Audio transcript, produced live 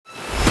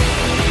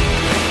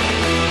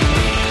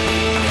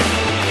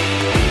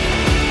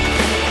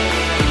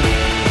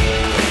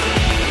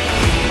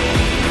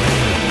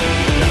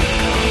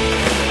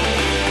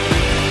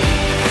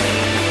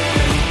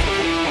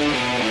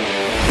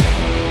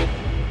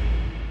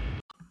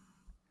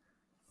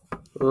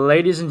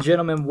Ladies and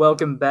gentlemen,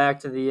 welcome back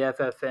to the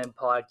FFN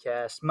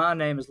podcast. My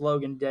name is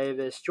Logan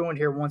Davis, joined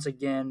here once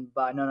again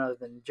by none other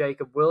than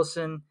Jacob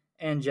Wilson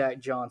and Jack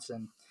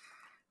Johnson.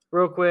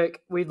 Real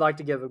quick, we'd like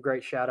to give a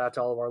great shout out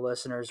to all of our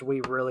listeners. We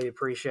really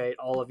appreciate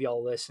all of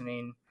y'all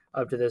listening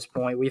up to this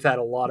point. We've had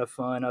a lot of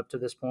fun up to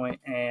this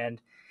point,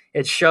 and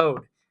it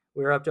showed.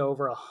 We're up to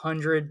over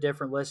 100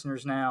 different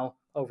listeners now,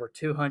 over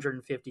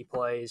 250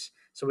 plays.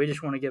 So we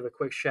just want to give a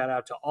quick shout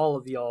out to all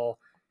of y'all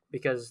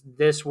because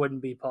this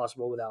wouldn't be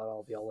possible without all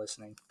of y'all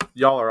listening.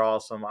 Y'all are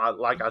awesome.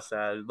 Like I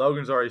said,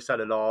 Logan's already said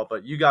it all,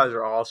 but you guys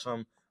are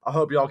awesome. I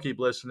hope y'all keep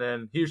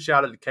listening. Huge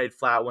shout out to Cade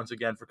Flat once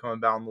again for coming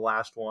back on the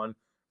last one.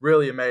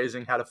 Really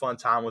amazing. Had a fun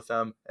time with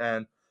them,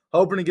 and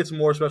hoping to get some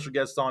more special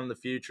guests on in the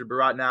future. But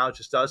right now, it's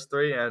just us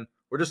three, and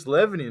we're just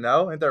living, Ain't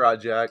that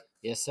right, Jack?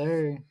 Yes,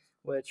 sir.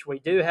 Which we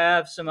do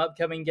have some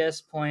upcoming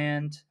guests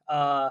planned.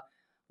 Fast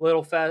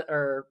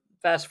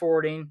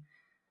forwarding,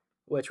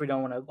 which we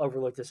don't want to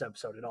overlook this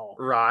episode at all.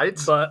 Right.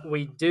 But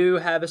we do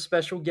have a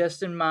special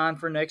guest in mind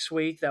for next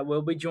week that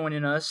will be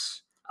joining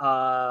us.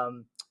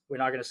 We're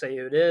not going to say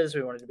who it is.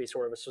 We want it to be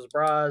sort of a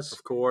surprise.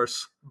 Of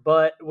course.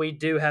 But we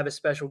do have a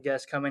special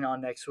guest coming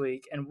on next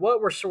week. And what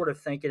we're sort of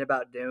thinking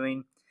about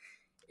doing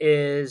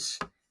is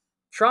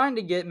trying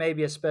to get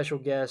maybe a special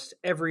guest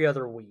every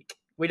other week.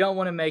 We don't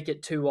want to make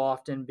it too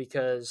often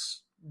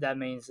because that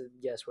means the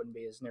guest wouldn't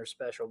be as near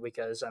special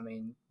because,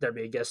 there'd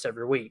be a guest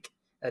every week.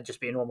 That'd just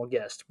be a normal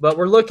guest. But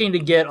we're looking to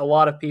get a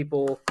lot of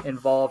people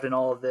involved in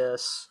all of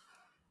this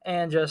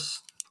and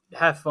just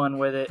have fun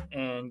with it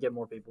and get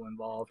more people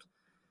involved.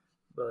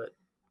 But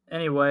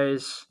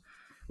anyways,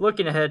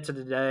 looking ahead to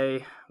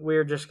today,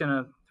 we're just going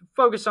to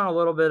focus on a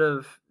little bit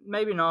of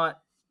we're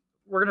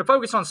going to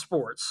focus on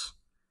sports,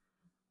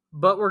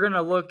 but we're going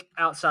to look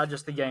outside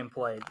just the game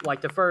played.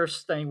 Like the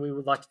first thing we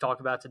would like to talk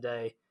about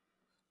today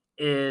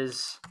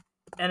is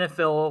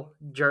NFL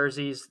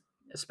jerseys,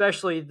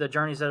 especially the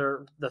jerseys that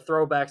are the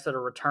throwbacks that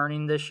are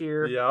returning this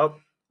year. Yep.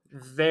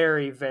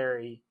 Very,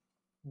 very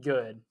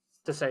good,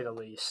 to say the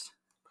least.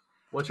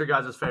 What's your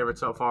guys' favorite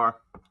so far?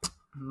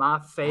 My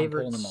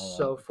favorite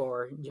so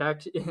far.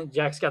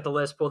 Jack's got the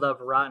list pulled up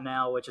right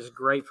now, which is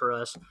great for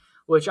us.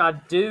 Which I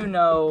do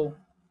know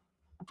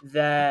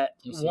that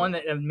one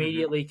that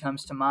immediately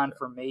comes to mind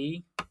for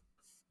me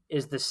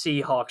is the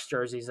Seahawks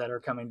jerseys that are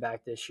coming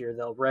back this year.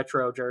 The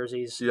retro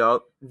jerseys.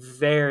 Yep.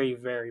 Very,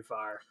 very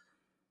fire.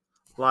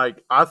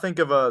 Like, I think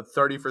of a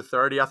 30 for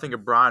 30. I think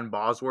of Brian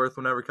Bosworth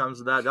whenever it comes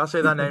to that. Did I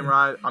say that name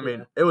right?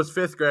 It was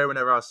fifth grade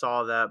whenever I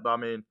saw that. But,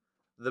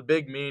 the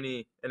big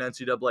meanie in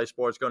NCAA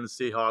sports going to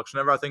Seahawks.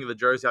 Whenever I think of the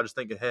jersey, I just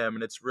think of him,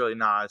 and it's really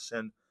nice.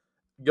 And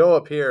go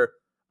up here,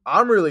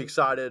 I'm really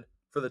excited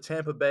for the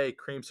Tampa Bay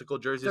creamsicle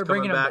jerseys They're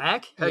coming bringing them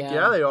back? Heck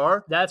yeah, they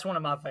are. That's one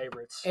of my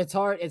favorites. It's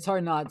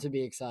hard not to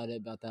be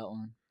excited about that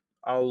one.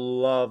 I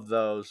love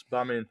those.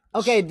 But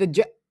okay,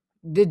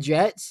 the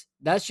Jets,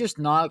 that's just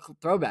not a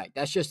throwback.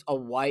 That's just a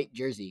white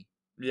jersey.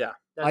 Yeah.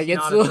 That's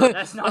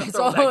not a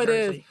throwback all it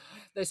jersey. is.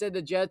 They said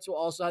the Jets will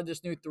also have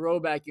this new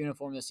throwback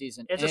uniform this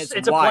season. It's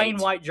a plain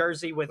white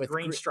jersey with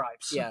green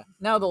stripes. Yeah.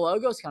 Now the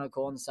logo's kind of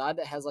cool on the side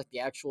that has like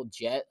the actual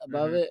jet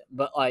above it,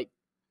 but like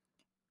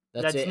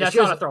that's it. That's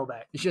not a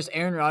throwback. It's just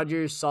Aaron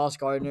Rodgers, Sauce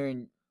Gardner,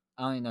 and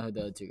I don't even know who the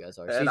other two guys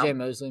are. And CJ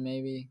Mosley,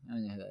 maybe. I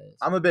don't know who that is.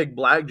 I'm a big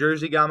black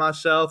jersey guy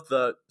myself.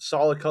 The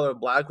solid color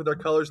black with their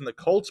colors, and the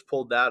Colts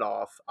pulled that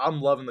off. I'm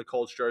loving the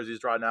Colts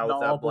jerseys right now the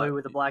with that all black blue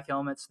with the black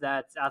helmets.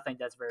 I think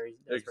that's very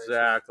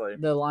exactly.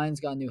 The Lions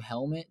got a new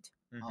helmet.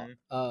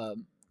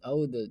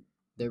 Mm-hmm.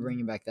 They're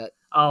bringing back that.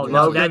 Oh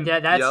no,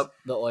 that's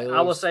the Oilers.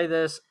 I will say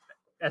this,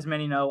 as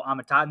many know, I'm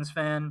a Titans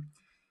fan.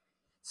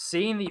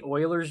 Seeing the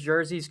Oilers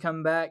jerseys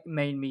come back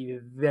made me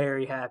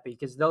very happy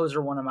because those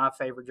are one of my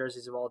favorite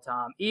jerseys of all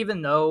time.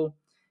 Even though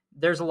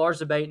there's a large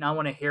debate, and I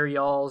want to hear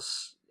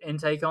y'all's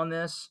intake on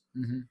this.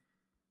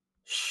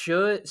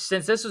 Mm-hmm.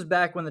 Since this was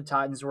back when the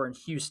Titans were in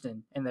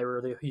Houston and they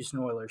were the Houston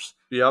Oilers.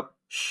 Yep.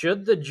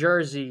 Should the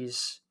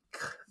jerseys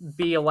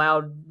be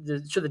allowed?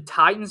 Should the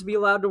Titans be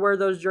allowed to wear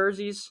those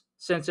jerseys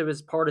since it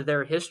was part of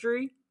their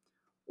history,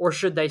 or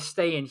should they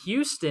stay in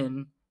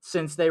Houston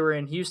since they were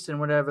in Houston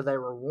whenever they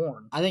were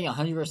worn? I think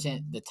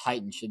 100% the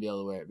Titans should be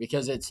able to wear it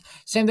because it's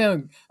same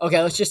thing. Okay,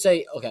 let's just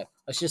say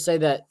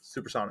that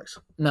Supersonics.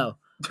 No,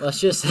 let's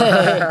just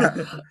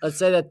say let's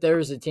say that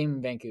there's a team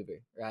in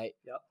Vancouver, right?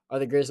 Yep. Are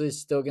the Grizzlies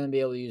still going to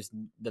be able to use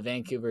the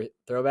Vancouver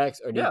throwbacks,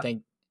 or do you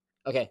think?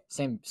 Okay,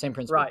 same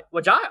principle. Right,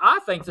 which I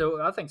think so.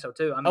 I think so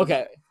too.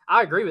 Okay,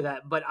 I agree with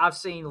that, but I've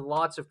seen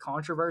lots of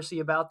controversy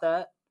about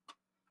that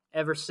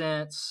ever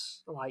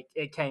since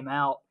it came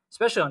out,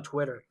 especially on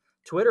Twitter.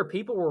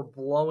 People were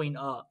blowing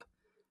up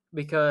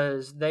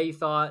because they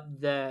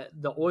thought that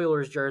the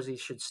Oilers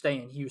jerseys should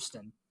stay in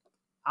Houston.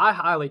 I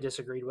highly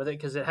disagreed with it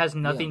because it has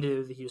nothing to do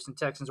with the Houston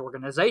Texans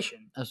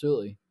organization.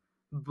 Absolutely.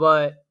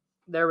 But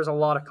there was a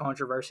lot of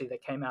controversy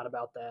that came out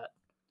about that.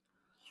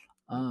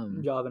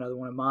 Y'all have another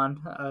one in mind?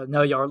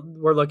 No,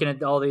 we're looking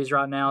at all these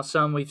right now.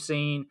 Some we've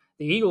seen.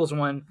 The Eagles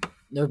one.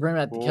 They're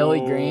bringing back the Kelly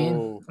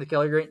Green. The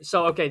Kelly Green.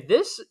 So, okay,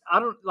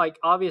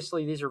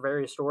 obviously these are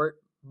very historic,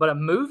 but a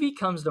movie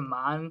comes to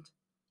mind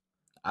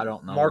I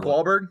don't know. Mark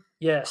what- Wahlberg.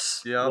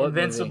 Yes. Yeah. What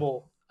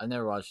Invincible. I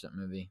never watched that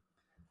movie.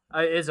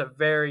 It's a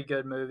very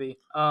good movie.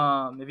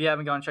 If you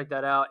haven't gone check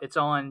that out, it's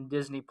on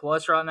Disney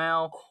Plus right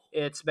now.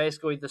 It's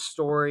basically the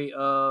story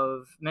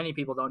of, many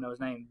people don't know his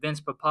name,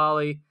 Vince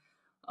Papale.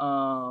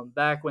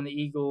 Back when the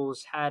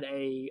Eagles had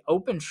a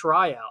open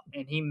tryout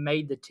and he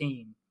made the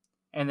team,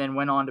 and then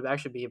went on to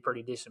actually be a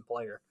pretty decent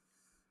player.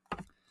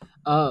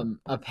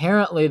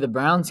 Apparently the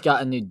Browns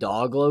got a new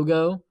dog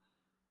logo,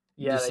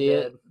 Yeah, they see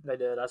did. it? They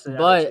did. I did see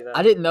but that.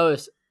 I didn't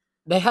notice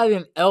they had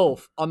an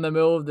elf on the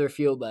middle of their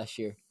field last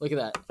year. Look at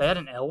that. They had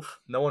an elf.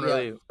 No one Yeah.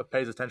 really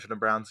pays attention to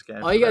Browns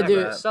games. All you gotta That- do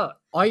That that- suck.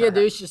 All you gotta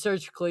do is just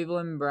search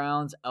Cleveland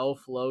Browns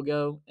elf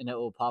logo, and it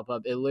will pop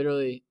up. It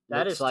literally That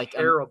looks is like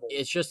terrible.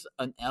 it's just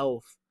an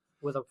elf.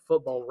 With a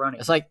football running.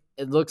 It's like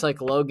it looks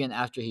like Logan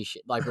after he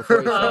like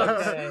before he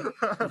shaves.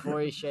 Okay. Before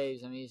he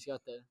shaves, I mean he's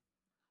got the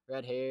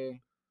red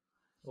hair,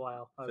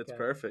 Wow. Okay. It's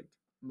perfect.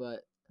 but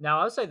Now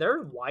I would say there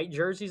are white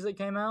jerseys that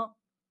came out.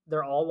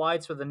 They're all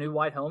whites with the new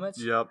white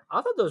helmets. Yep.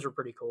 I thought those were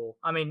pretty cool.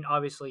 I mean,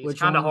 obviously it's Which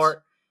kind of ones? hard.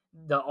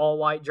 The all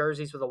white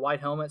jerseys with the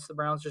white helmets the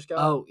Browns just got.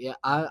 oh yeah,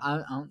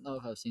 I don't know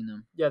if I've seen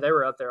them. Yeah, they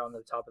were up there on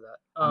the top of that.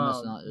 I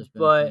must not just been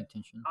but paying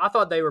attention. I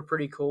thought they were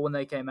pretty cool when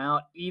they came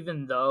out,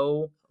 even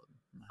though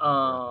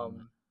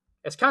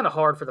it's kind of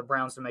hard for the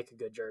Browns to make a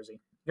good jersey.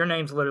 Your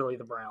name's literally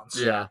the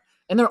Browns. Yeah,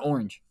 and they're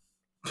orange,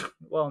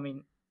 Well, I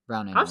mean,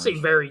 brown and I've seen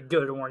orange. very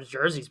good orange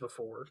jerseys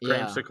before.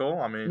 Yeah.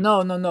 Creamsicle. I mean,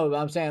 No, but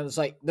I'm saying it's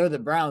like they're the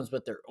Browns,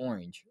 but they're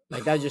orange.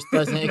 Like that just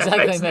doesn't That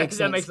exactly makes- make sense.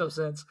 That makes no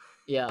sense.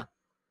 Yeah.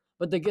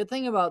 But the good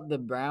thing about the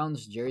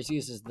Browns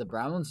jerseys is the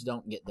Browns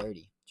don't get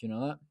dirty. Do you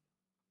know that?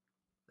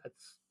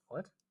 That's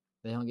what?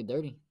 They don't get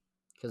dirty.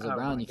 Because the Oh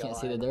Brown, my you can't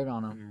see the God. dirt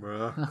on them.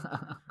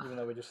 bruh. Even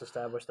though we just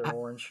established they're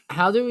orange.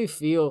 How do we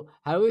feel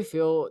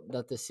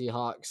that the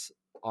Seahawks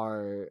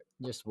are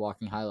just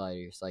walking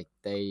highlighters? Like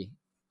they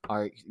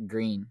are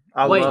green.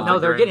 I Wait, love no, the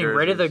they're green getting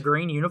rid of the jerseys.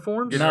 green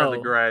uniforms? Getting rid of No.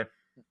 the gray.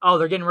 Oh,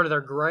 they're getting rid of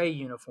their gray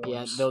uniforms.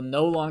 Yeah, they'll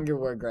no longer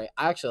wear gray.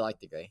 I actually like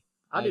the gray.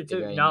 I do like the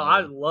too. gray No, and I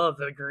yellow. love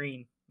the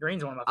green.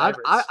 Green's one of my I,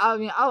 favorites. I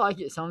mean, I like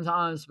it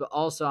sometimes, but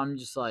also I'm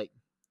just like,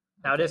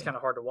 now, it is okay. kind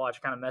of hard to watch.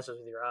 It kind of messes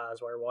with your eyes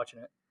while you're watching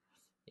it.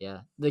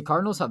 Yeah. The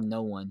Cardinals have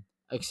no one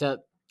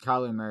except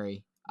Kyler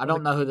Murray. I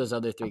don't know who those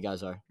other three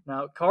guys are.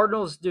 Now,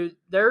 Cardinals, dude,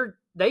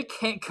 they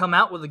can't come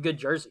out with a good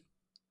jersey.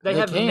 They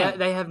can't.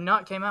 they have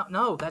not came out.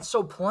 No, that's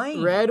so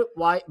plain. Red,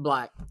 white,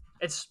 black.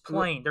 It's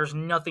plain. There's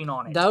nothing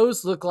on it.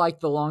 Those look like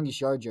the longest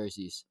yard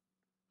jerseys.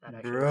 That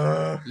actually-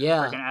 Bruh.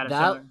 Yeah. Freaking Adam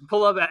That, Sandler.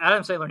 Pull up.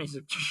 Adam Sandler needs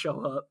to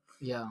show up.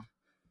 yeah.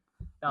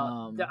 Now,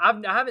 Um, I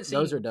haven't seen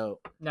Those are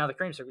dope. now the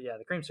creamsicle. Yeah,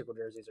 the creamsicle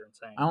jerseys are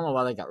insane. I don't know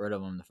why they got rid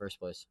of them in the first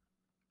place.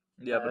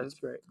 Yeah, but that's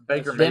great.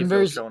 Baker That's- Mayfield's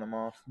Denver's- showing them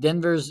off.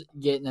 Denver's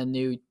getting a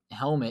new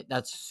helmet.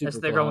 That's super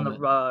They're cool going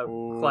the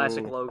helmet.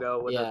 classic Ooh.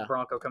 logo with Yeah. the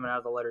Bronco coming out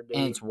of the letter D.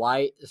 And it's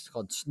white. It's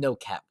called snow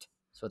capped.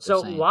 That's what they're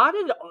So saying. why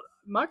did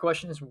my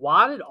question is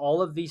why did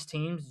all of these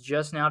teams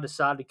just now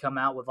decide to come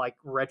out with like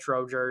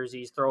retro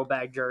jerseys,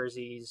 throwback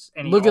jerseys?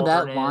 Any Look at that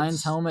alternates?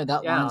 Lions helmet.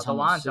 That Yeah, Lions the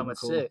helmet's Lions super helmet's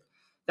cool. sick.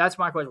 That's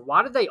my question.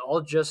 Why did they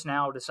all just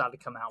now decide to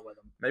come out with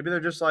them? Maybe they're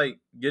just like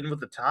getting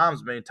with the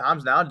times. I mean,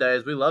 times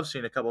nowadays, we love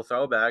seeing a couple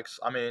throwbacks.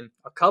 I mean,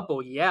 A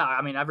couple, yeah.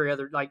 I mean, every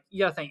other like you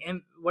gotta think.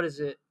 What is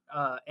it?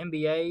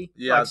 NBA,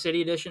 Yeah. like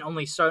City Edition.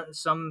 Only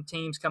some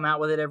teams come out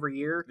with it every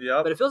year.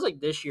 yep. But it feels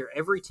like this year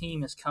every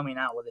team is coming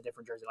out with a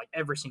different jersey. Like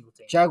every single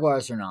team.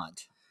 Jaguars are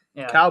not.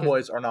 Yeah, 'cause-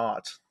 Cowboys are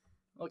not.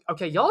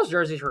 Okay, y'all's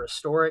jerseys are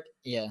historic.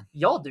 Yeah.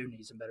 Y'all do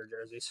need some better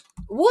jerseys.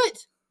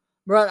 What?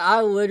 Bro,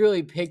 I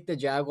literally picked the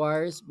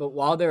Jaguars, but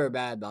while they were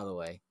bad, by the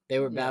way. They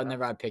were bad Yeah.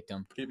 whenever I picked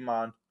them. Keep in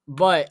mind.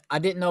 But I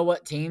didn't know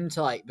what team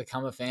to like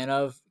become a fan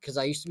of because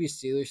I used to be a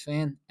Steelers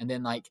fan, and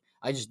then like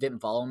I just didn't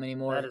follow them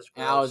anymore. That is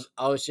and gross.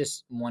 I was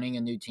just wanting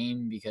a new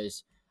team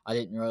because I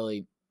didn't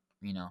really,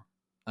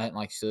 I didn't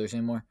like Steelers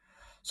anymore.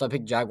 So I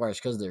picked Jaguars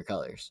because of their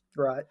colors.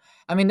 Right.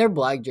 I mean, their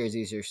black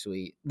jerseys are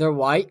sweet. They're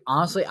white.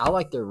 Honestly, I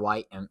like their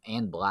white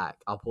and black.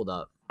 I'll pull it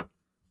up.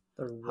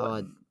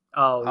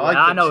 Oh, I like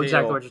yeah, I the know teal.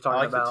 exactly what you're talking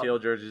I like about. the teal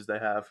jerseys they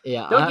have.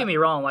 Yeah. Don't get me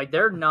wrong, like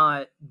they're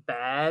not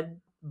bad,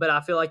 but I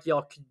feel like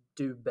y'all could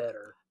do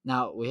better.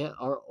 Now we had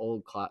our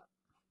old class.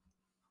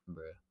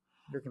 Bro.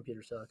 Your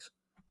computer sucks.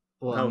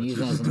 Well, No, I'm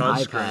using it as an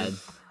touch iPad.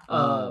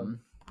 screen.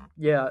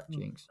 Yeah,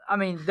 Jinx. I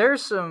mean,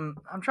 there's some.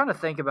 I'm trying to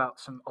think about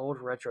some old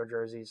retro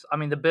jerseys. I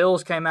mean, the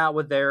Bills came out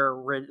with their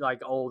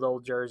like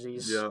old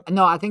jerseys. Yeah.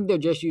 No, I think they're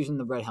just using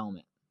the red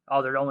helmet.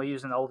 Oh, they're only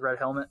using the old red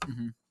helmet.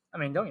 Mhm. I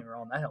mean, don't get me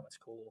wrong, that helmet's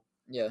cool.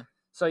 Yeah.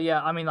 So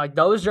yeah, I mean, like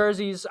those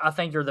jerseys, I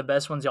think are the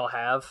best ones y'all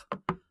have,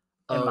 in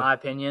Oh. my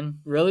opinion.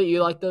 Really?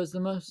 You like those the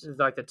most?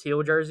 Like the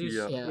teal jerseys.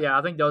 Yeah. Yeah.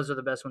 I think those are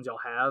the best ones y'all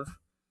have.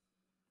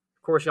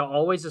 Of course, y'all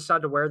always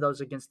decide to wear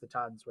those against the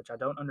Titans, which I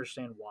don't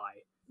understand why.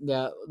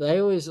 Yeah, they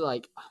always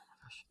like, oh my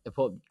gosh, they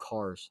pull up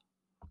cars.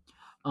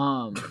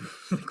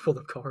 They pull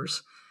the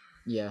cars.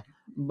 Yeah,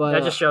 but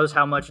That just shows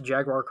how much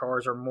Jaguar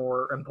cars are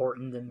more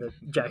important than the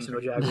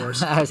Jacksonville Jaguars.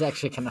 that was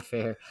actually kind of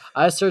fair.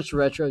 I searched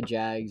retro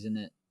Jags and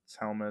It's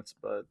helmets,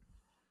 but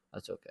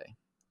that's okay.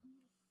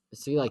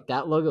 See, like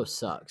that logo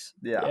sucks.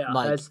 Yeah.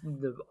 Like, that's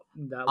the.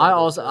 That I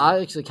logo's also good.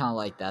 I actually kind of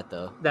like that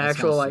though. the That's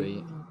actual kinda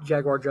like sweet.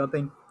 Jaguar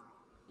jumping.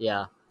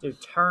 Yeah. Dude,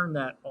 turn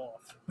that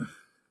off.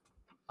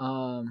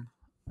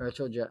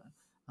 Retro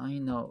I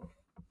know.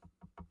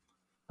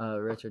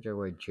 Retro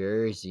Jaguar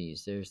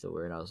jerseys. There's the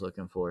word I was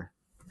looking for.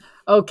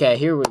 Okay,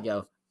 here we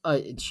go.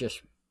 It's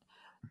just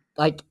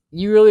like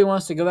you really want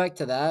us to go back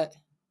to that?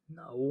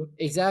 No,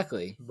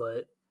 Exactly.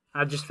 but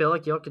I just feel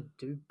like y'all could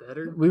do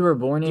better. We were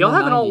born Do in y'all the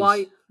have an 90s. all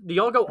white? Do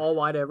y'all go all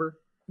white ever?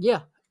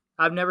 Yeah,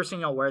 I've never seen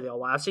y'all wear the all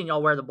white. I've seen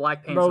y'all wear the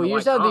black pants. bro. and We the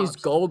used to white have these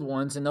tops. gold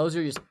ones, and those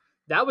are just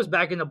That was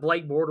back in the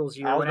Blake Bortles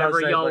year. I was about to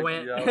Whenever say, y'all like,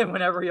 went, yeah.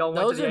 whenever y'all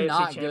went those to the are AFC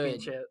not good.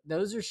 Championship.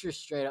 Those are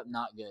just straight up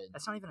not good.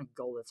 That's not even a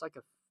gold. It's like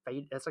a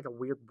fade. That's like a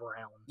weird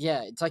brown.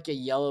 Yeah, it's like a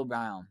yellow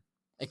brown.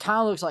 It kind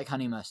of looks like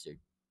honey mustard.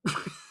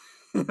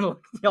 Y'all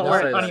Don't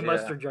wear say honey that, yeah.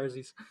 mustard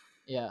jerseys.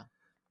 Yeah.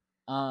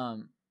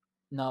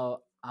 No,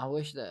 I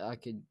wish that I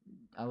could.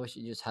 I wish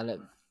you just had it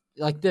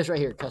like this right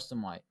here,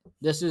 custom white.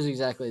 This is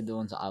exactly the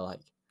ones I like.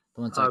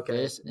 The ones like Okay,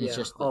 this. And It's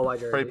just all white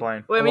jersey. Pretty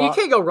plain. Well, I mean, Well, you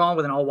can't go wrong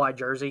with an all white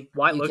jersey.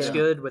 White You looks can't.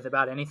 good with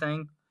about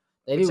anything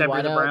they do except for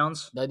white the out.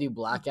 Browns. They do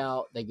black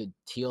out. They could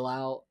teal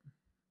out.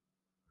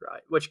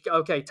 Right. Which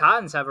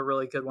Titans have a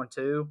really good one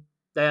too.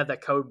 They have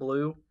that code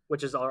blue,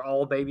 which is our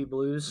all baby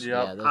blues.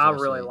 Yep. Yeah, those I are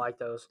really sweet. like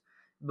those.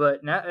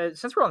 But now,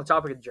 since we're on the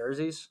topic of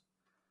jerseys,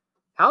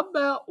 how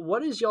about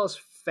what is y'all's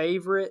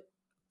favorite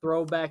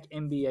throwback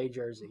NBA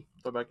jersey?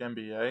 Throwback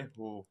NBA.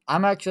 Ooh.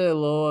 I'm actually a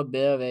little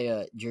bit of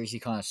a jersey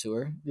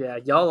connoisseur. Yeah,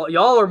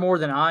 y'all are more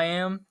than I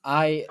am.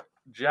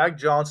 Jack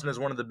Johnson is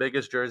one of the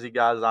biggest jersey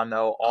guys I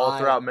know all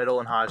throughout middle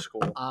and high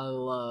school. I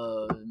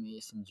love me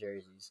some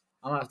jerseys.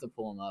 I'm gonna have to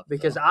pull them up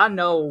Because though. I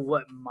know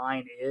what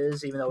mine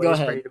is, even though Go it is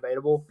ahead. pretty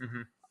debatable.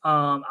 Mhm.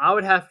 I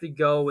would have to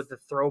go with the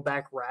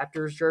throwback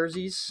Raptors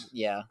jerseys,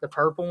 Yeah, the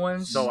purple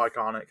ones. So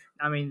iconic.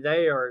 I mean,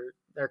 they're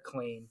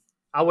clean.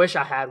 I wish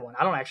I had one.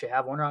 I don't actually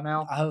have one right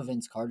now. I have a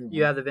Vince Carter one.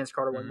 You have the Vince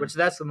Carter one, Mhm. which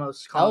that's the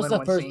most that common was the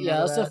one first. seen Yeah,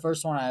 out of that's the that.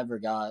 first one I ever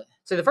got.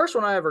 See, the first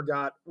one I ever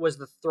got was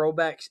the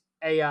throwback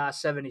AI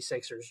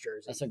 76ers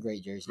jersey. That's a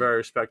great jersey. Very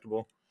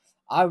respectable.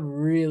 I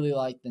really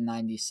like the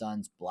 '90s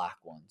Suns black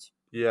ones.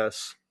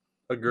 Yes.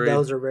 Agreed.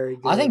 Those are very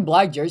good. I think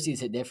black jerseys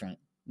hit different.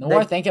 The more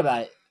They- I think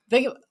about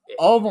it,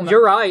 all of them.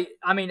 You're right.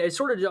 I mean, it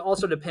sort of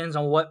also depends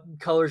on what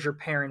colors you're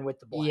pairing with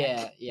the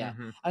black. Yeah.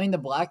 Mhm. I mean, the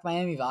black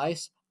Miami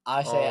Vice.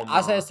 I say Oh,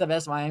 my. it's the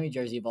best Miami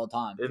jersey of all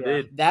time.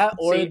 Indeed. That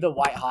or See, the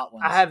white hot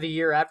ones. I have the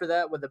year after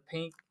that with the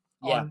pink.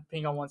 Yeah.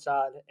 Pink on one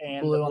side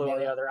and Blue the on blue the on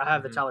the other. other. I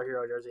have Mhm. the Tyler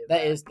Hero jersey. of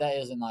that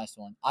is a nice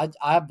one. I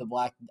have the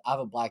black. I have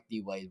a black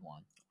D Wade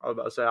one. I was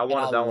about to say, I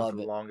wanted I that one love for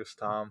the it. longest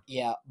time.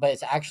 Yeah, but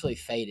it's actually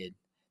faded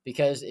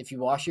because if you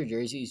wash your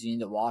jerseys, you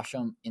need to wash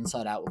them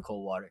inside out with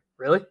cold water.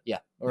 Really? Yeah,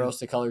 or else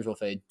the colors will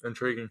fade.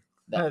 Intriguing.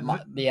 That my,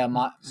 Some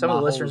my of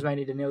the listeners whole- may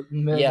need to know.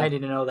 Yeah. May need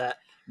to know that.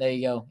 There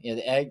you go. Yeah,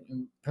 the egg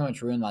pretty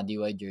much ruined my D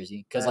Wade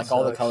jersey because That like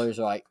all the sucks. colors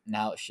are like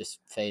now it's just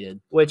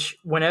faded. Which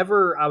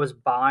whenever I was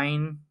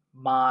buying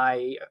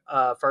my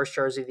first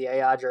jersey, the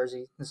AI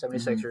jersey, the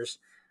 76ers,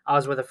 I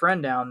was with a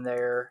friend down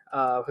there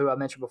who I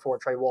mentioned before,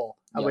 Trey Wall.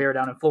 Yeah. We were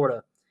down in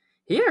Florida.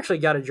 He actually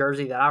got a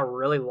jersey that I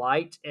really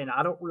liked, and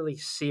I don't really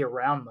see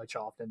around much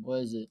often. What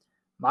is it?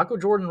 Michael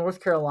Jordan,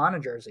 North Carolina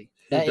jersey.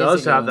 He That is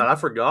does a good have that. one. I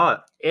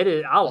forgot. It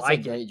is. I That's a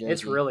like great it.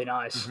 It's jersey. really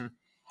nice. Mhm.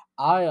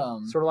 I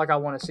Sort of like I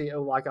want to see,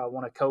 like I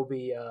want a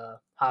Kobe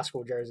high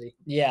school jersey.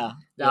 yeah.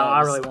 No, I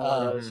yes, really want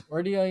one of those.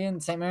 Where do you go again?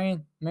 St.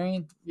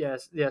 Marion?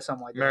 Yes, yeah,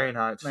 something like Marion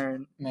Heights. that.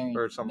 Marion. Marion.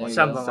 Or something There like you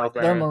that. Something go. like South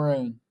that. They're Marion.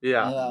 maroon.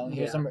 Yeah. Here's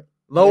Yeah. some.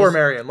 Lower Yes.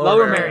 Marion.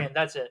 Lower Marion.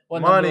 That's it.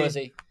 What Money. number was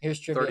he? Here's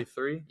trivia.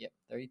 33. Yep,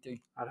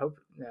 33. I'd hope.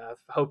 Yeah,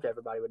 I hoped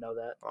everybody would know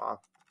that.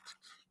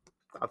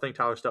 I think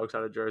Tyler Stokes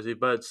had a jersey.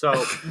 But so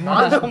Oh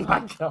mine's,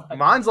 my god.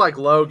 mine's like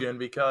Logan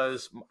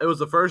because it was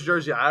the first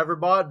jersey I ever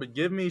bought. But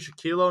give me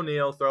Shaquille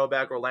O'Neal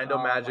throwback Orlando Oh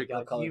my Magic.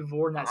 God, color. you've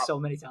worn that so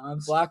many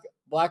times.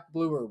 Black,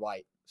 blue, or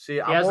white? See,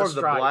 I'm has more a of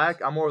the stripe.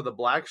 black. I'm more of the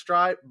black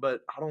stripe,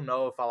 but I don't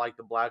know if I like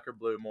the black or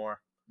blue more.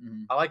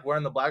 Mhm. I like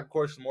wearing the black, of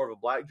course, more of a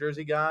black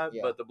jersey guy,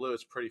 Yeah. but the blue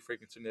is pretty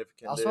freaking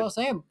significant. That's what I was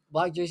saying.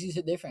 Black jerseys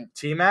hit different.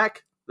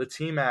 T-Mac, the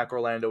T-Mac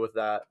Orlando with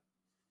that.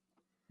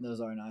 Those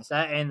are nice.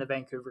 That and the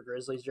Vancouver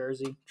Grizzlies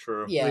jersey.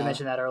 True. Yeah. We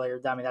mentioned that earlier.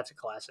 I mean, that's a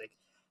classic.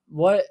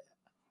 What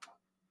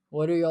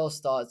are y'all's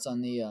thoughts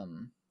on the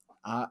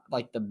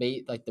like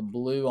the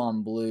blue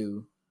on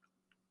blue?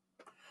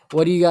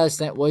 What do you guys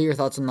think? What are your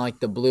thoughts on like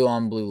the blue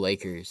on blue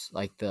Lakers?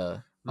 Like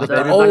the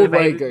baby- old like the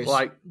baby- Lakers.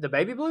 Like, The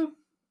baby blue?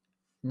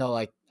 no,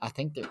 like I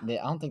think I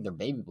don't think they're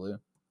baby blue.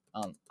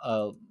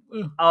 Oh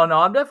no,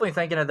 I'm definitely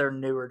thinking of their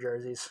newer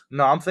jerseys.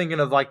 no, I'm thinking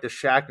of like the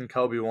Shaq and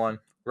Kobe one,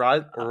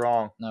 right or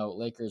wrong? no,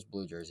 Lakers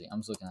blue jersey. I'm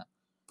just looking at.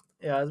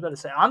 Yeah, I was about to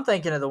say. I'm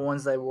thinking of the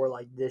ones they wore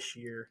like this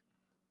year.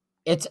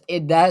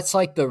 That's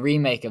like the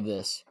remake of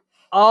this.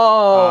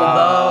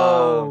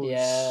 Oh, those.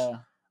 Yeah.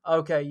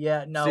 Okay,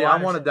 yeah, no. See, I I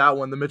wanted understand. that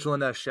one, the Mitchell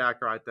and Ness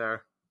Shaq right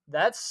there.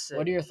 That's sick.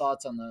 What are your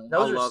thoughts on those?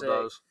 Those I are love sick.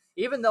 those.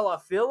 Even though I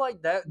feel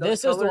like that.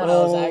 Those This is the one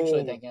colors- I was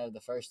actually Oh. thinking of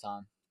the first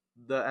time.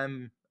 The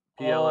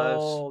MPLS.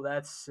 Oh,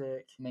 that's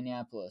sick.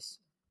 Minneapolis.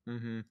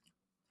 Mm-hmm.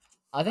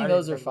 I think I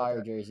those didn't are think about fire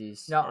that.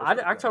 jerseys. No, That's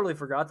pretty I cool. totally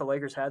forgot the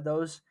Lakers had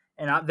those,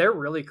 and they're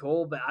really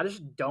cool. But I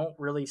just don't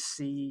really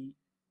see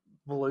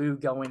blue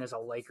going as a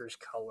Lakers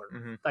color.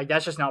 Mhm. Like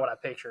that's just not what I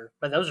picture.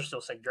 But those are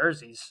still sick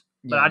jerseys.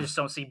 But I Yeah. just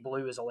don't see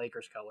blue as a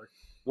Lakers color.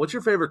 What's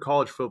your favorite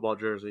college football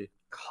jersey?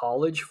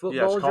 College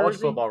football Yes, college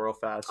jersey? football real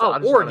fast. Oh, I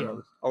just gotta Oregon. know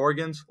this.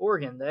 Oregon's?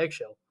 Oregon, the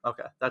eggshell.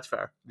 Okay, that's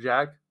fair.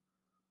 Jack?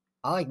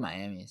 I like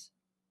Miami's.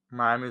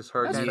 Miami's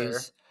Hurricanes. fair.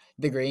 Use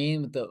the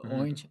green with the Mhm.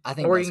 orange. I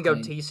think Or you that's can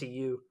go clean.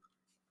 TCU.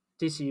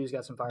 TCU's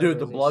got some fire Dude,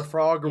 the jerseys. Blood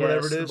Frog or Yes,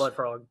 whatever it the is. Blood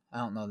Frog. I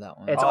don't know that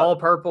one. It's all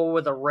purple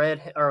with a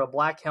red or a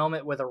black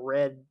helmet with a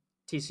red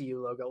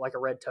TCU logo, like a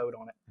red toad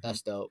on it.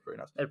 That's dope. Very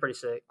nice. They're pretty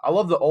sick. I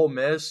love the Ole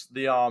Miss,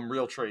 the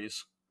Real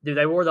Trees. Dude,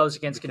 they wore those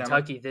against The camera?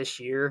 Kentucky this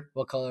year.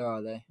 What color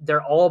are they?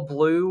 They're all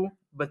blue,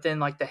 but then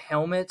like the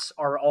helmets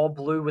are all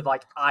blue with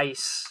like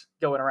ice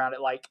going around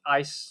it, like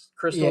ice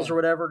crystals Yeah. or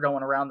whatever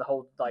going around the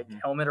whole like Mhm.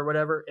 helmet or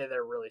whatever. And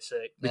they're really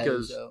sick. That is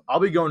Because dope. I'll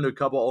be going to a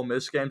couple Ole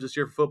Miss games this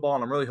year for football,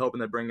 and I'm really hoping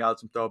they bring out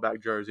some throwback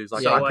jerseys.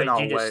 Like Yeah. I So,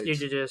 cannot you wait.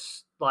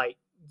 just like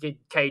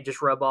get Cade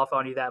just rub off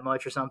on you that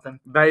much or something.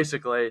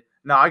 Basically,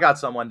 no, I got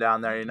someone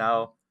down there. You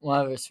know.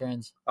 One of his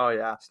friends. Oh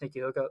yeah.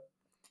 Sneaky hookup.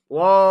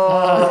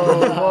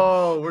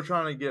 Whoa, we're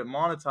trying to get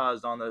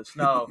monetized on this.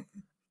 No,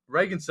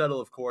 Reagan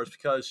Settle, of course,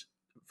 because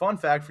fun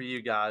fact for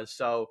you guys.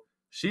 So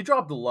she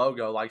dropped the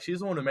logo. Like she's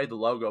the one who made the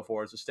logo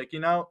for us, a sticky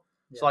note.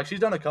 So Yeah. like she's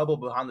done a couple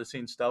behind the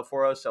scenes stuff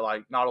for us that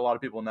like not a lot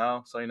of people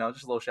know. So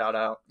just a little shout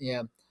out.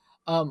 Yeah.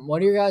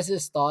 What are your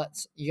guys'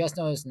 thoughts? You guys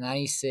know his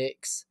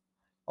 96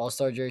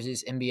 All-Star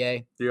jerseys,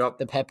 NBA, Yep.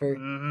 the Pepper.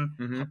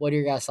 Mm-hmm. What are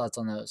your guys' thoughts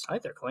on those? I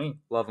think they're clean.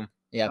 Love them.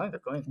 I Yeah. think they're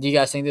clean. Do you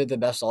guys think they're the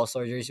best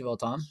All-Star jersey of all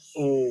time?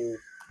 Oh,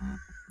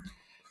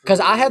 Because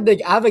I have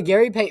a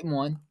Gary Payton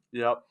one.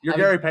 Yep. Your I-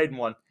 Gary Payton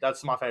one.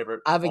 That's my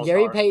favorite. I have a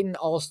Gary All-Star. Payton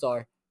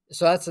All-Star.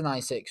 So that's a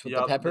 96 with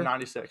Yep, the Pepper.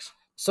 96.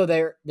 So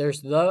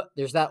there's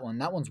that one.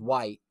 That one's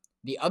white.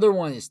 The other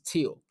one is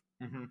teal.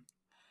 Mm-hmm.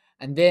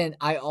 And then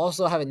I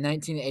also have a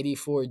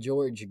 1984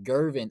 George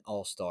Gervin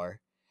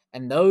All-Star.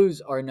 And those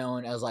are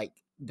known as like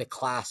the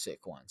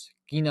classic ones.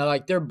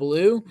 Like they're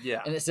blue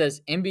Yeah. and it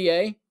says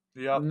NBA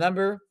Yep.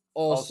 number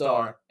All-Star.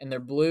 All-Star. And they're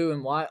blue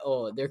and white.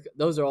 Oh,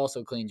 those are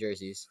also clean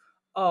jerseys.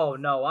 oh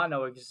no, I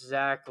know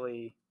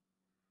exactly.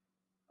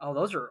 Oh,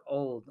 those are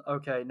old.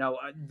 Okay, no,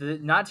 the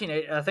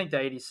 1980. I think the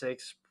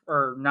 86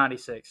 or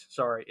 96.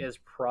 Sorry, is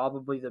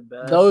probably the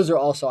best. Those are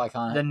also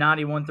iconic. the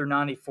 91 through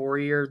 94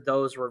 year.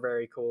 Those were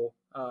very cool.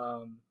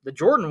 The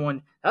Jordan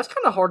one. That's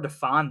kind of hard to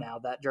find now.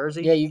 That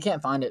jersey. Yeah, you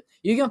can't find it.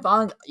 You can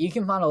find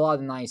a lot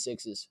of the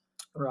 96s.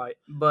 Right,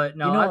 but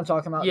no. You know what I'm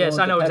talking about? The Yes, one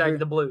I with know the exactly pepper?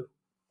 the blue.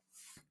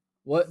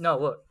 What? No,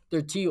 look,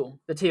 They're teal.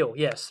 the teal.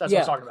 Yes, that's Yeah.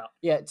 what I'm talking about.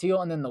 Yeah,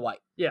 teal and then the white.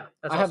 Yeah,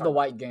 that's I what have the talking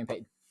white Gary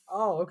Payton. about.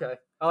 Oh, okay.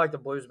 I like the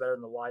blues better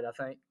than the white. I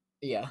think.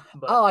 Yeah.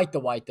 But I like the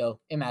white though.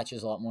 It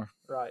matches a lot more.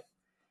 right.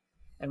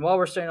 And while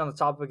we're staying on the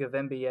topic of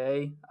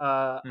NBA,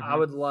 I Mhm.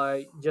 would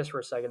like just for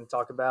a second to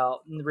talk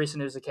about the recent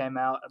news that came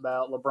out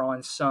about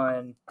LeBron's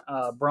son,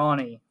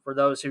 Bronny. For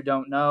those who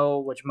don't know,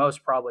 which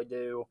most probably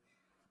do,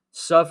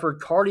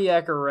 suffered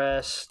cardiac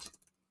arrest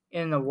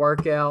in a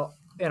workout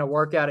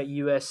at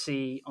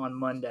USC on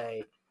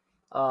Monday.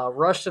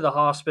 Rushed to the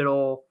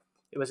hospital.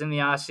 It was in the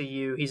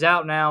ICU. He's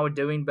out now,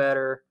 doing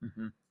better.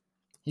 Mm-hmm.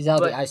 He's out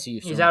of But the ICU.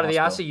 still He's in out of the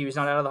hospital. ICU. He's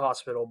not out of the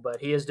hospital, but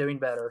he is doing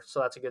better,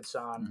 so that's a good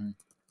sign. Mhm.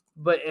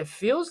 But it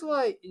feels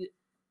like,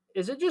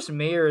 is it just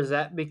me or has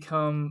that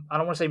become, I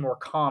don't want to say more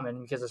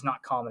common because it's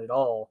not common at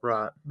all,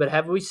 Right. but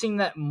have we seen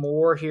that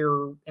more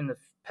here in the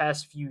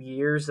past few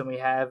years than we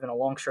have in a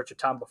long stretch of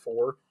time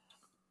before?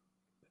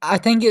 I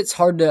think it's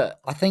hard to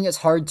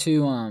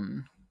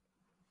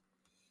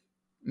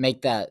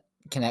make that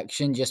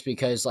connection just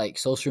because like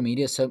social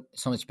media is so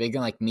much bigger,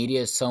 like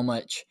media is so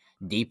much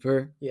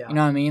deeper. Yeah. You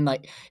know what I mean?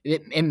 Like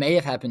it may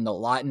have happened a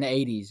lot in the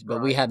 80s,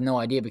 but we Right. have no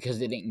idea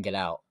because it didn't get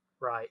out.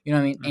 Right. You know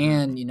what I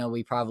mean? Mhm. And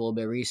we probably have a little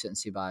bit of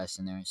recency bias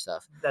in there and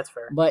stuff. That's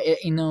fair. But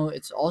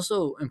it's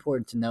also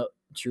important to note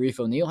Sharif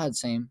O'Neal had the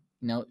same.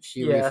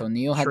 Sharif Yeah,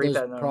 O'Neal had Sharif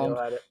those had no problems.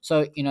 had it.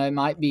 So it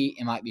might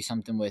be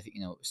something with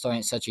starting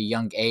at such a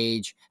young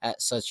age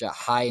at such a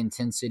high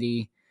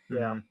intensity.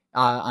 Yeah.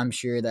 I'm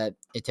sure that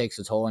it takes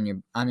a toll on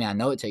your. I mean, I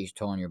know it takes a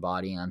toll on your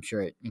body, and I'm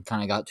sure it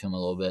kind of got to him a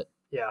little bit.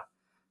 Yeah.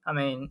 I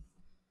mean,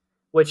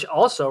 which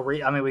also,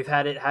 we've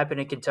had it happen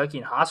in Kentucky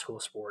in high school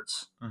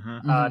sports.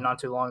 Mm-hmm. Mhm. Not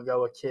too long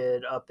ago, a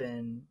kid up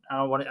in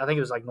I think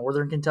it was like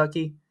northern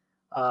Kentucky,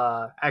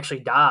 actually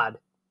died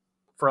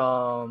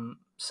from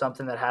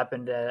something that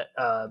happened at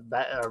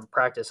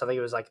practice. I think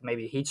it was like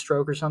maybe a heat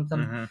stroke or something.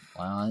 Mm-hmm.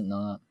 Wow, I didn't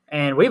know that.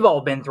 And we've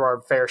all been through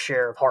our fair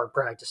share of hard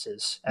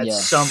practices at Yeah.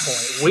 some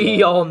point.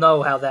 We all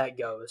know how that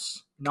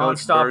goes.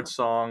 Coach Nonstop. Bird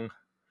song,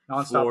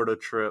 Nonstop. Florida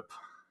trip.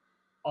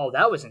 Oh,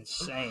 that was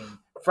insane.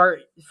 For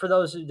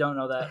those who don't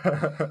know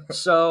that,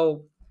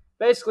 so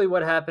basically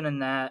what happened in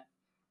that,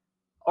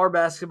 our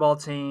basketball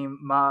team,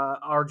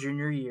 our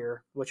junior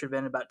year, which had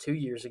been about 2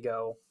 years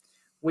ago,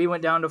 we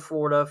went down to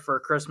Florida for a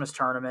Christmas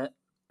tournament.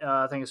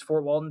 I think it's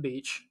Fort Walton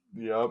Beach.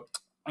 Yep.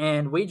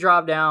 And we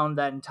drove down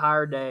that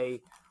entire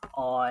day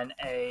on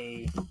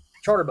a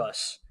charter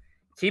bus.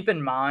 keep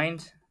in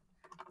mind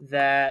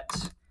that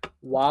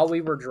while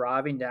we were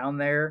driving down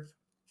there,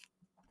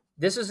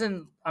 this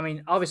isn't, I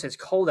mean, obviously it's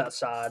cold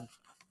outside,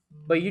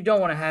 but you don't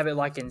want to have it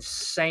like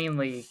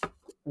insanely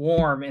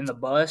warm in the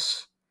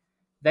bus.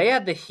 They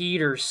had the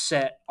heaters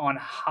set on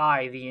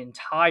high the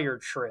entire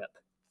trip.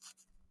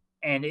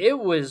 And it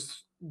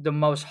was the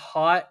most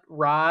hot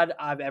ride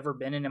I've ever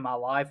been in my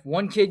life.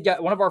 One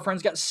of our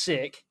friends got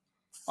sick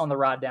on the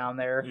ride down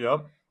there.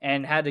 Yep.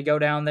 And had to go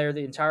down there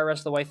the entire rest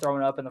of the way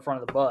throwing up in the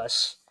front of the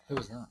bus. Who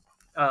was that?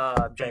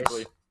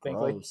 Jace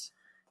Binkley. Gross.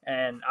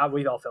 And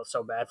we all felt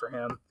so bad for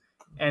him.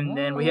 And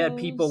then we had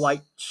people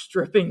like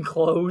stripping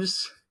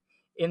clothes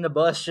in the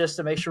bus just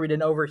to make sure we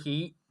didn't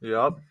overheat.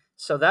 Yep.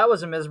 So that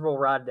was a miserable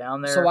ride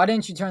down there. So why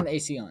didn't you turn the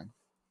AC on?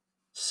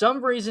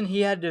 Some reason he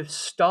had to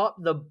stop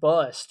the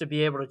bus to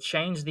be able to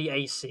change the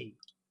AC.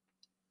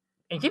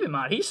 And keep in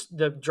mind, he's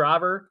the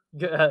driver.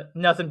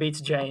 Nothing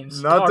beats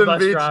James. Nothing our bus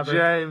beats driver.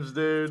 James,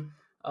 dude.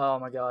 Oh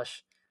my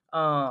gosh.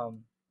 I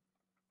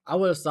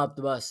would have stopped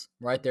the bus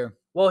right there.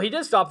 Well, he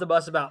did stop the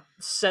bus about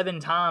 7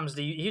 times.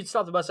 He'd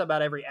stop the bus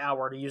about every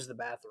hour to use the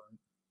bathroom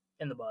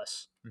in the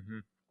bus. Mm-hmm.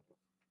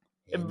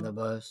 In the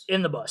bus.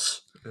 In the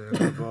bus. In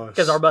the bus.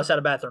 Because our bus had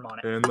a bathroom on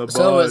it. In the bus.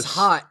 So it was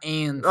hot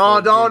and. Oh,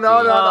 no.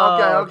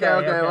 Oh, Okay.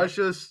 okay. Let's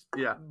just,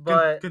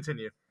 But-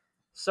 continue.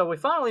 So we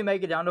finally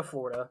make it down to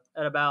Florida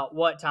at about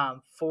what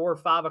time? 4 or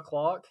 5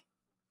 o'clock,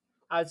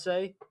 I'd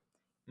say.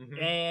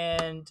 Mhm.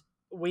 And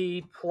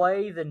we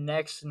play the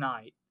next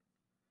night.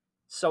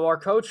 So our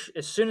coach,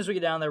 as soon as we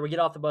get down there, we get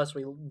off the bus,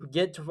 we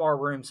get to our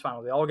rooms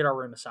finally. We all get our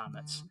room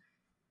assignments.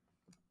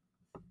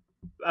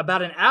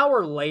 About an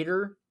hour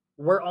later,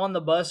 we're on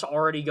the bus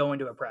already going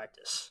to a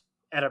practice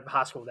at a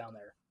high school down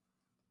there.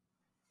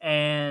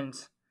 And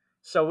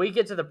so we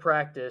get to the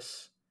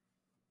practice,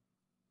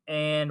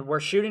 and we're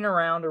shooting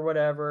around or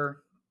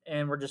whatever,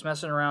 and we're just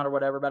messing around or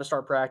whatever, about to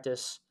start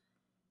practice.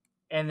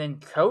 And then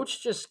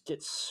coach just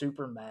gets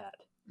super mad.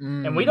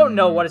 And we don't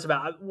know what it's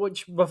about.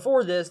 Which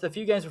before this, the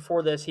few games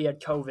before this, he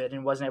had COVID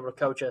and wasn't able to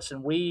coach us.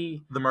 And The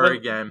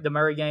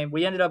Murray game.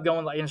 We ended up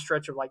going like in a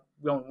stretch of like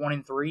going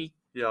 1-3.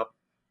 Yep.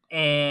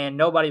 And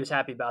nobody was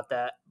happy about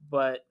that,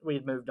 but we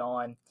had moved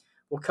on.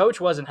 Well,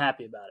 coach wasn't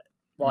happy about it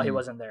while he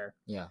wasn't there.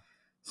 Yeah.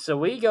 So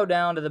we go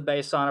down to the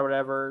baseline or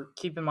whatever.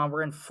 Keep in mind,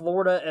 we're in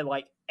Florida at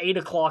like 8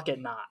 o'clock at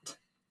night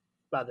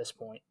by this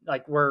point.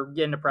 Like, we're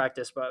getting to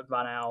practice by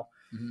now.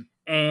 Mhm.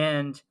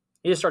 And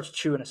he just starts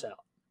chewing us out.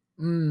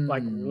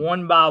 Like, Mm.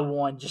 one by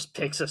one, just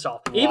picks us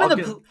off.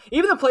 Walking-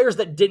 Even the players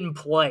that didn't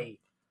play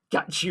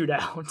got chewed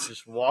out.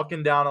 Just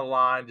walking down a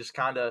line, just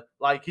kind of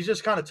like he's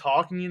just kind of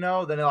talking,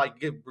 then it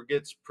like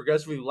gets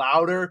progressively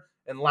louder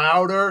and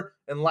louder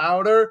and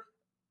louder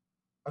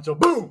until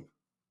boom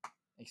on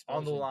the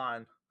Explosion.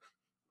 line.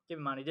 Keep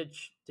in mind, did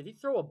he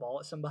throw a ball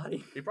at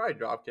somebody? He probably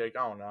drop kicked.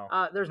 I don't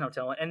know. There's no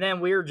telling. And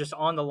then we were just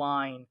on the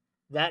line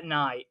that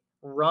night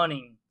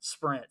running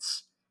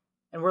sprints.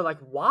 And we're like,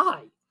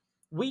 why?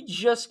 We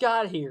just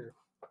got here.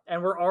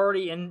 And we're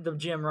already in the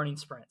gym running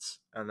sprints.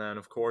 And then,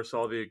 of course,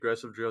 all the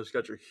aggressive drills. You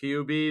got your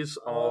Hubies.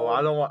 Oh,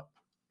 I don't want.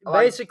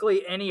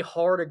 Basically, any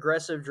hard,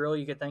 aggressive drill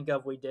you could think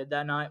of we did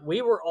that night.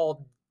 We were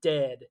all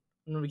dead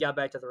when we got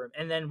back to the room.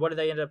 And then what did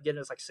they end up getting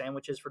us, like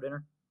sandwiches for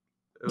dinner?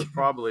 It was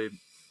probably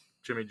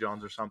Jimmy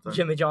John's or something.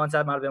 Jimmy John's,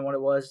 that might have been what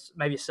it was.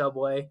 Maybe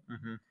Subway.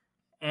 Mm-hmm.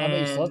 I mean,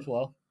 you slept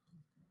well.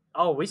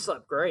 Oh, we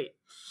slept great.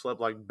 Slept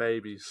like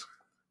babies.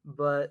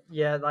 But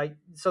yeah, like,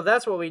 so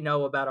that's what we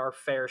know about our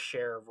fair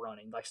share of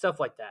running, like stuff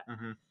like that.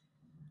 Mm-hmm.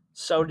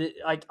 So,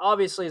 like,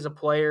 obviously, as a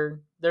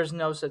player, there's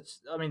no such.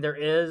 I mean, there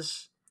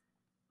is,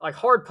 like,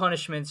 hard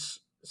punishments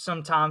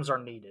sometimes are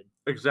needed.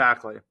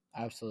 Exactly.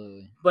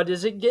 Absolutely. But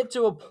does it get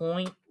to a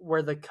point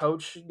where the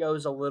coach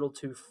goes a little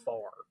too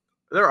far?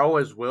 There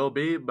always will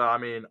be, but I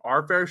mean,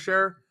 our fair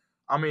share.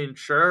 I mean,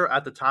 sure,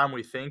 at the time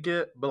we think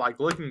it, but like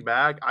looking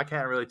back, I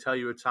can't really tell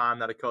you a time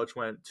that a coach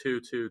went too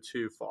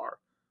far.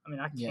 I mean,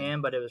 I can, Yeah.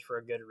 but it was for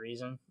a good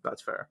reason.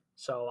 That's fair.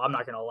 So I'm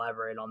not going to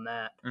elaborate on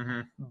that.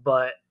 Mm-hmm.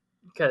 But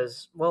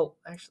because, well,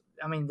 actually,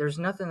 I mean, there's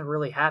nothing that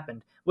really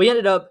happened. We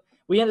ended up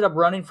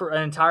running for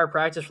an entire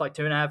practice for like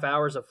 2.5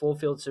 hours of full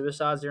field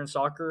suicides during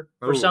soccer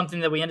for Ooh.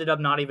 something that we ended up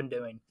not even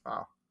doing.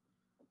 Wow.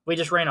 We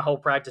just ran a whole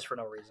practice for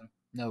no reason.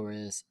 No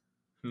riz.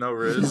 No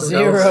riz.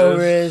 Zero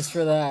riz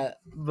for that.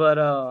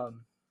 But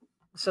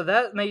so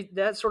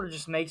that sort of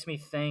just makes me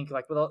think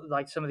like with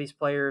like some of these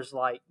players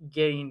like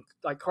getting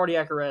like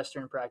cardiac arrest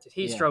during practice,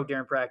 heat Yeah. stroke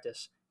during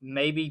practice.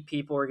 Maybe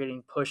people are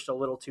getting pushed a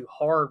little too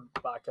hard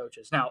by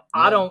coaches. Now,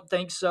 Yeah. I don't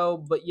think so,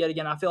 but yet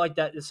again, I feel like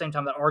that at the same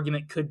time that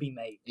argument could be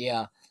made.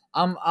 Yeah.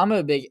 I'm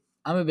a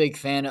big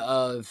fan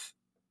of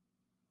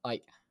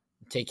like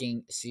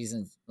taking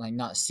seasons, like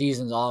not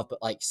seasons off,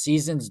 but like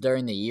seasons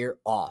during the year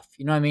off.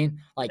 You know what I mean?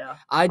 Like Yeah.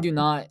 I do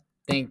not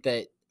think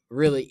that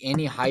really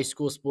any high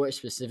school sport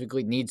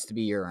specifically needs to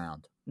be year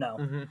round. No.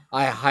 Mm-hmm.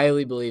 I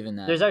highly believe in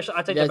that. There's actually, I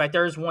take that That's- back.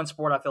 There is one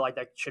sport I feel like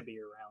that should be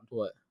year round.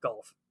 What?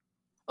 Golf.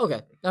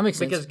 Okay, that makes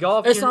sense. Because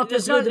golf, It's not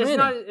physically it's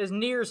not demanding. as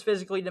near as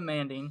physically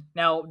demanding.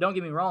 Now, don't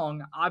get me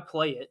wrong. I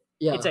play it.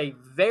 Yeah, It's a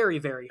very,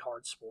 very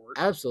hard sport.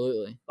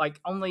 absolutely. Like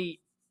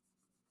only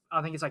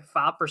I think it's like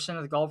 5%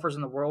 of the golfers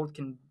in the world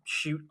can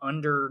shoot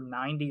under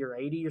 90 or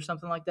 80 or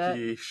something like that.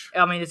 Yeesh.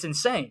 I mean, it's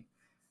insane,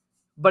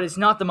 but it's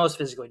not the most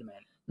physically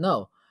demanding.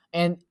 No.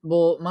 And,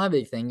 well, my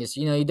big thing is,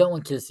 you don't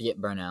want kids to get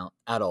burnt out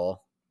at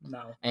all.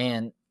 No.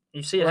 And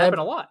You see it happen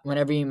a lot.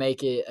 whenever you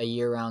make it a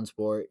year-round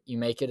sport, you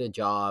make it a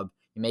job,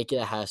 you make it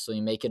a hassle,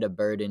 you make it a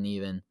burden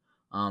even,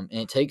 and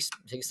it takes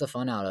the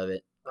fun out of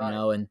it, Right.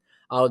 And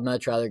I would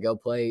much rather go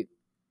play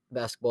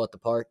basketball at the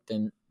park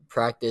than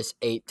practice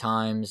 8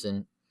 times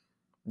and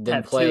then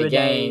Have play a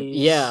game. two-a-days.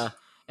 Yeah,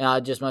 and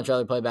I'd just much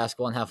rather play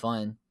basketball and have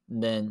fun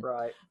than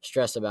Right.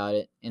 stress about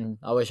it. And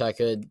I wish I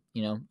could,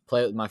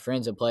 play it with my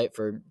friends and play it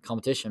for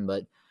competition,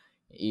 but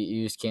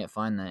you just can't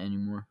find that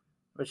anymore.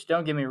 Which,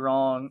 don't get me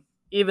wrong,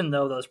 even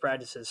though those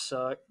practices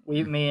suck,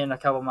 me and a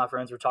couple of my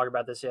friends were talking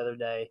about this the other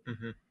day.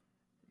 Mhm.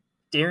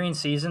 During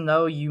season,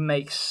 though, you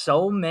make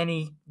so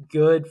many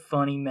good,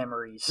 funny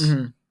memories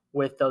Mhm.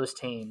 with those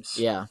teams.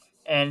 Yeah.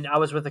 And I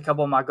was with a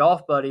couple of my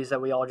golf buddies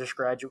that we all just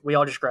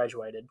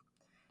graduated,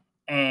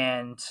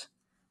 and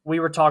we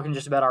were talking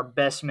just about our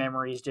best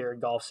memories during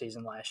golf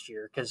season last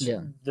year, because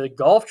Yeah. the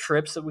golf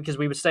trips because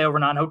we would stay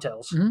overnight in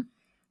hotels. Mhm.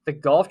 The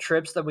golf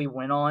trips that we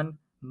went on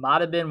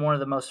might have been one of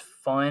the most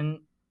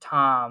fun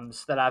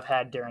times that I've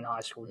had during high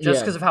school, just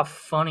Yeah. because of how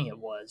funny it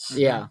was.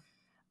 Yeah.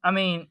 I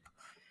mean,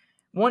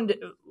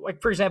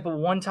 for example,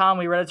 one time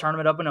we were at a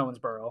tournament up in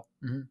Owensboro,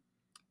 Mhm.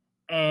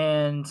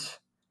 and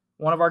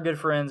one of our good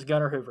friends,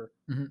 Gunnar Hoover.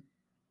 Mhm.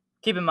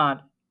 Keep in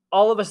mind,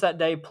 all of us that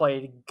day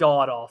played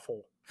god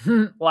awful.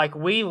 Like,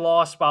 we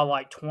lost by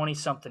like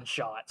 20-something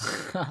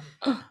shots.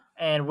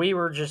 And we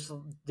were just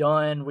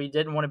done. We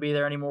didn't want to be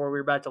there anymore. We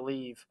were about to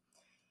leave.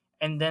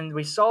 And then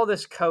we saw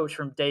this coach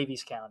from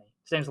Davies County.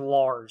 His name's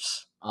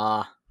Lars.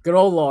 Good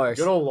old Lars.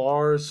 Good old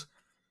Lars.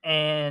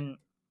 And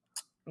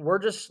we're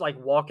just like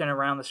walking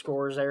around the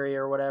scores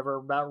area or whatever,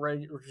 we're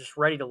just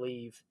ready to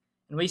leave.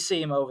 And we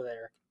see him over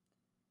there.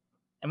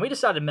 And we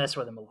decided to mess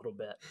with him a little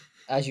bit.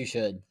 As you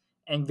should.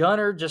 And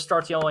Gunnar just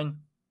starts yelling,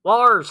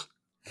 "Lars!"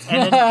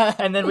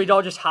 And then we'd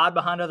all just hide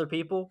behind other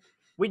people.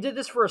 We did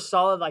this for a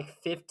solid like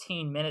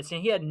 15 minutes,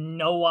 and he had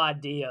no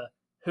idea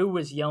who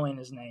was yelling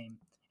his name.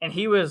 And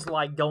he was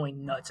like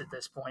going nuts at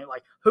this point,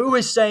 like, who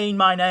is saying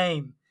my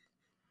name?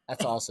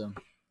 That's awesome.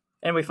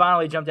 And we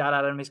finally jumped out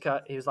at him.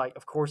 He was like,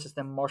 of course, it's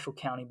them Marshall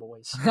County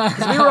boys.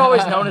 Because we were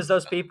always known as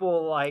those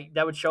people like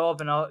that would show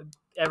up, and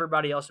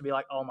everybody else would be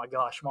like, oh my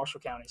gosh, Marshall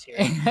County's here.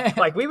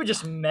 Like, we would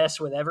just mess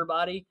with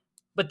everybody,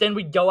 but then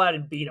we'd go out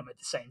and beat them at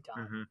the same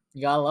time. Mhm.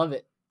 You gotta love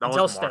it. That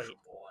Until was Marshall state.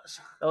 boys.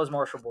 That was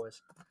Marshall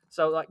boys.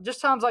 So, like,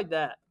 just times like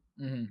that.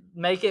 Mhm.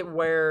 Make it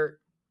where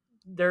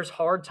there's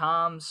hard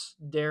times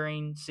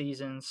during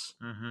seasons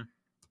Mhm.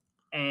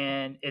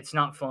 and it's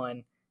not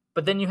fun.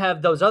 But then you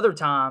have those other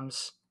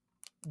times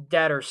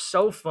that are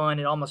so fun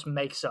it almost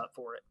makes up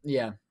for it.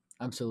 Yeah,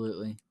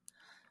 absolutely.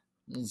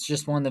 It's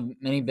just one of the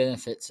many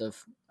benefits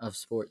of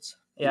sports.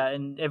 Yeah,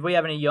 and if we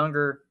have any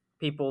younger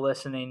people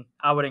listening,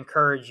 I would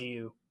encourage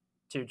you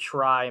to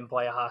try and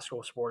play a high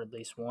school sport at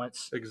least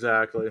once.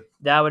 Exactly.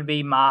 That would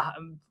be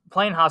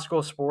playing high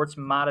school sports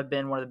might have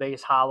been one of the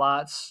biggest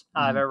highlights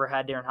I've ever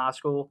had during high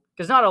school.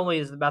 Because not only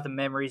is it about the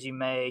memories you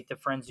make, the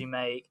friends you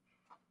make,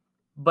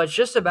 but it's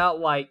just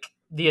about like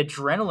the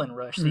adrenaline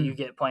rush that you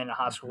get playing a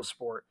high school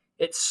sport.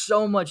 It's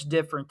so much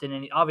different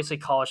than obviously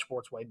college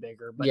sport's way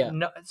bigger, but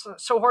no, it's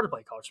so hard to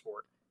play college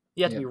sport.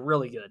 You have to be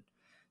really good.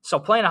 So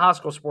playing a high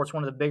school sport's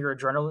one of the bigger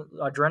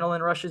adrenaline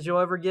rushes you'll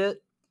ever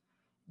get.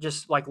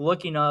 Just like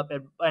looking up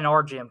at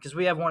our gym, because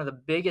we have one of the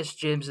biggest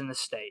gyms in the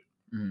state,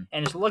 and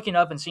just looking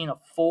up and seeing a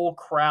full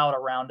crowd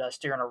around us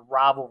during a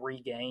rivalry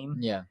game.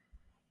 Yeah,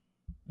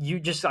 you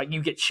just like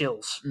you get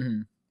chills,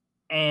 Mhm.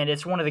 and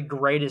it's one of the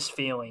greatest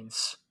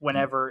feelings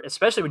whenever,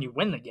 especially when you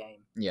win the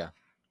game. Yeah.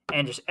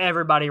 And just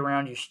everybody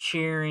around you's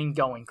cheering,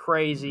 going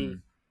crazy.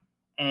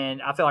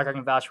 And I feel like I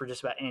can vouch for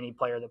just about any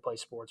player that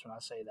plays sports when I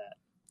say that.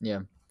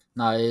 Yeah.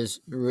 No, it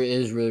is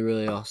really,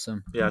 really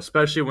awesome. Yeah,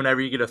 especially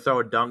whenever you get to throw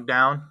a dunk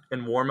down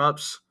in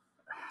warm-ups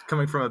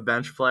coming from a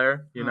bench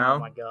player, you know? Oh,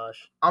 my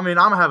gosh. I mean,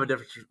 I'm going to have a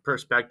different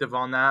perspective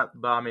on that,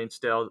 but, I mean,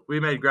 still, we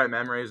made great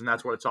memories, and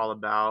that's what it's all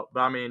about. But,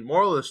 I mean,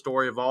 moral of the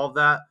story of all of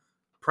that,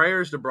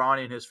 prayers to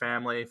Bronny and his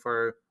family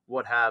for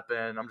what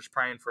happened. I'm just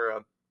praying for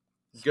a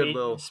good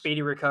little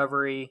speedy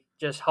recovery.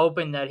 Just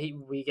hoping that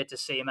we get to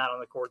see him out on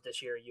the court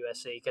this year at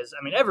USC, because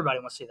I mean everybody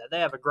wants to see that. They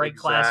have a great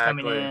class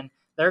coming in.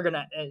 They're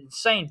gonna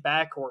insane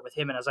backcourt with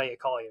him and Isaiah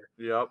Collier.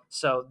 Yep.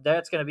 So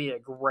that's gonna be a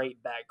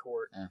great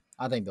backcourt. Yeah,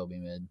 I think they'll be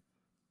mid.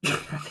 I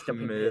think they'll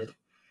be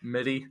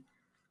midi.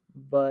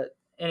 But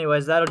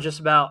anyways, that'll just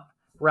about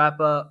wrap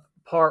up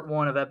part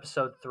 1 of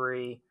episode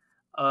 3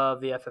 of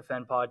the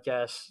FFN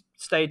podcast.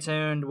 Stay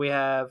tuned. We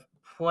have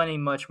plenty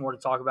much more to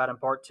talk about in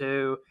part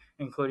 2,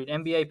 including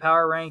NBA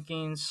power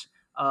rankings,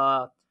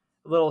 a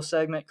little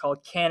segment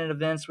called Canon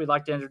Events we'd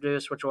like to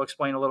introduce, which we'll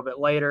explain a little bit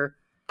later,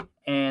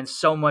 and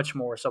so much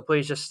more. So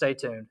please just stay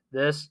tuned.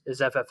 This is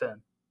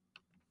FFN.